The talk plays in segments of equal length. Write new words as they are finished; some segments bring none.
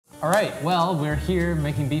All right, well, we're here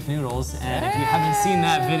making beef noodles, and if you haven't seen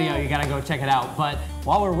that video, you gotta go check it out. But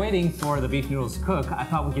while we're waiting for the beef noodles to cook, I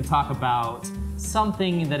thought we could talk about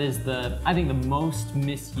something that is I think the most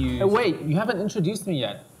misused. Hey, wait, you haven't introduced me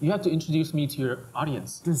yet. You have to introduce me to your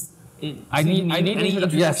audience. I need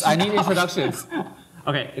introductions. Yes, I need introductions.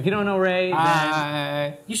 Okay, if you don't know Ray,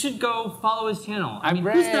 then you should go follow his channel. I mean,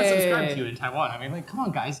 who's not subscribed to you in Taiwan? I mean, like, come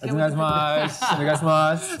on, guys. So,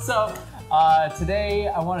 today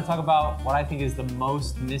I want to talk about what I think is the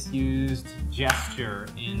most misused gesture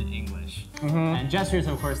in English. And gestures,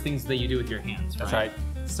 of course, things that you do with your hands, right? That's right.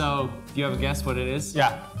 So, do you have a guess what it is?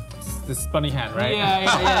 Yeah. This bunny hand, right? Yeah,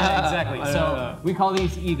 exactly. So we call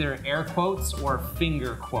these either air quotes or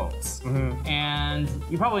finger quotes. And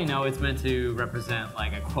you probably know it's meant to represent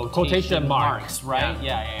like a quotation marks, right?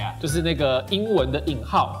 Yeah. 就是那个英文的引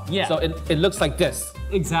号. Yeah. So it looks like this.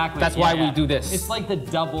 Exactly. That's why we do this. It's like the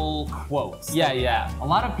double quotes. Yeah. A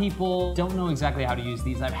lot of people don't know exactly how to use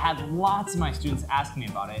these. I've had lots of my students ask me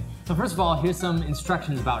about it. So first of all, here's some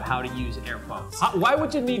instructions about how to use air quotes. Why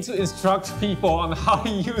would you need to instruct people on how to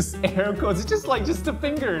use air quotes? It's just the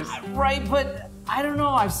fingers. Right, but I don't know.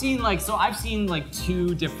 I've seen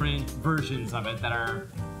two different versions of it that are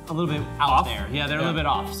a little bit out there. Yeah, they're a little bit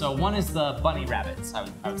off. So one is the bunny rabbits, I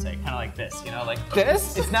would say, kind of like this, you know, like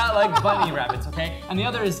this? It's not like bunny rabbits, okay? And the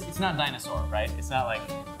other is, it's not dinosaur, right? It's not like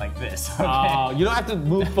this, okay? Oh, you don't have to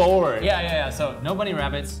move forward. Yeah. So no bunny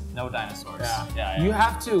rabbits, no dinosaurs. Yeah. You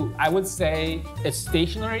have to, I would say, it's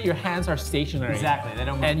stationary. Your hands are stationary. Exactly, they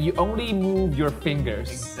don't move. And you only move your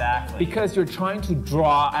fingers. Exactly. Because you're trying to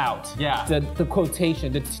draw out the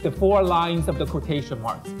quotation, the 4 lines of the quotation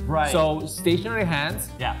marks. Right. So stationary hands.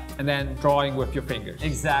 Yeah. And then drawing with your fingers.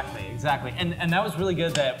 Exactly. And that was really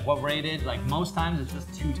good that what Ray did, like most times it's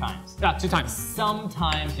just 2 times. Yeah, 2 times.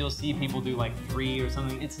 Sometimes you'll see people do like 3 or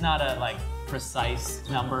something. It's not a like precise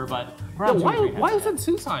number, but around why is it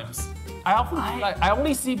 2 times? I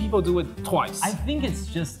only see people do it twice. I think it's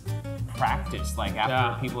just practice, like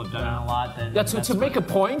after people have done it a lot, then to make a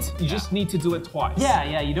point, you just need to do it twice.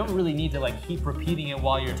 Yeah, you don't really need to like keep repeating it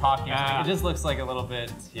while you're talking. It just looks like a little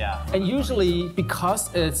bit, And usually,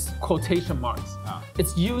 because it's quotation marks,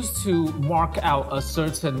 it's used to mark out a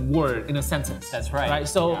certain word in a sentence. That's right.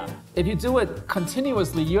 So if you do it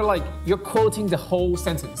continuously, you're quoting the whole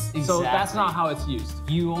sentence. Exactly. So that's not how it's used.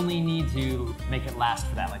 You only need to make it last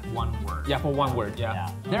for that, like 1 word. Yeah, for 1 word,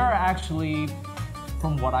 There are actually,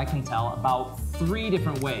 from what I can tell, about 3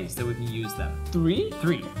 different ways that we can use them. 3?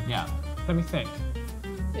 3, yeah. Let me think.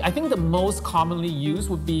 I think the most commonly used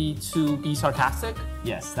would be to be sarcastic.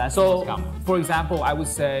 Yes, that's the most common. For example, I would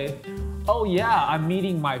say, oh yeah, I'm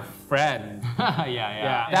meeting my friend.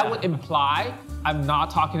 That would imply I'm not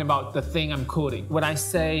talking about the thing I'm quoting. When I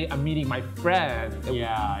say I'm meeting my friend, it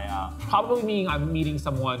would probably mean I'm meeting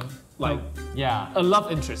someone like a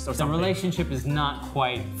love interest or something. The relationship is not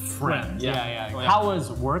quite friends. How was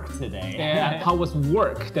work today? And how was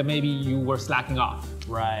work? That maybe you were slacking off.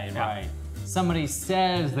 Right. Somebody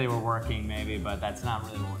says they were working maybe, but that's not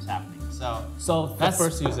really what was happening. So that's the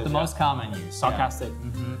first usage. The most common use. Sarcastic.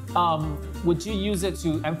 Would you use it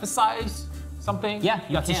to emphasize something? Yeah,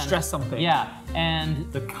 you have to stress something. Yeah,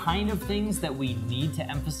 and the kind of things that we need to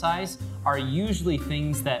emphasize are usually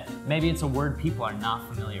things that maybe it's a word people are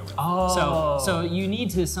not familiar with. So you need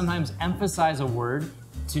to sometimes emphasize a word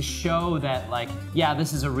to show that, like,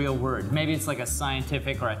 this is a real word. Maybe it's like a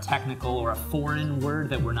scientific or a technical or a foreign word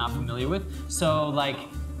that we're not familiar with. So like,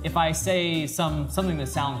 if I say something that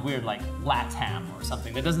sounds weird, like latam or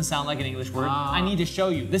something that doesn't sound like an English word, I need to show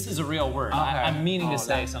you this is a real word. I'm meaning to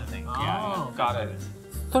say something. Got it.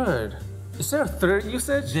 Third. Is there a third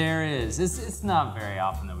usage? There is. It's not very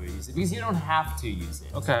often that we use it because you don't have to use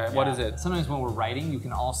it. Okay, what is it? Sometimes when we're writing, you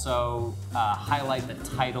can also highlight the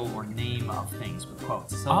title or name of things with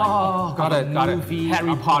quotes. So got it.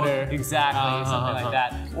 Harry Potter. Exactly, something like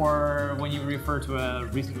that. Or when you refer to a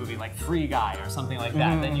recent movie like Free Guy or something like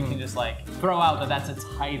that, then you can just like throw out that that's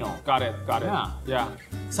a title. Got it. Yeah.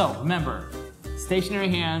 So remember, stationary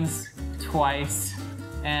hands twice.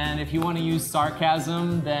 And if you want to use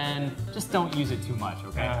sarcasm, then just don't use it too much,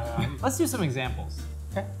 okay? Let's do some examples.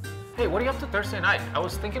 Okay. Hey, what are you up to Thursday night? I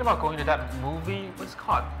was thinking about going to that movie, what's it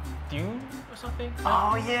called? Dune or something?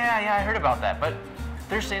 Oh, yeah, I heard about that. But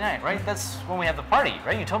Thursday night, right? That's when we have the party,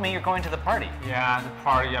 right? You told me you're going to the party. Yeah, the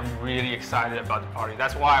party. I'm really excited about the party.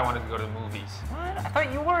 That's why I wanted to go to the movies. What? I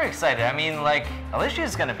thought you were excited. I mean, like,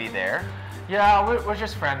 Alicia's gonna be there. Yeah, we're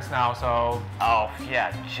just friends now, so... Oh,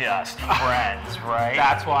 yeah, just friends, right?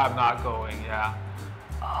 That's why I'm not going, yeah.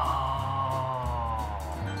 Oh.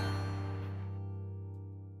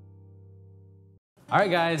 All right,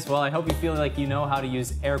 guys. Well, I hope you feel like you know how to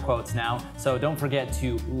use air quotes now. So don't forget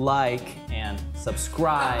to like and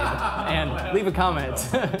subscribe and leave a comment.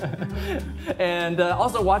 And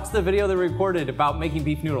also watch the video that we recorded about making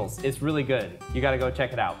beef noodles. It's really good. You got to go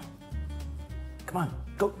check it out. Come on,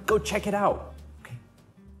 go check it out.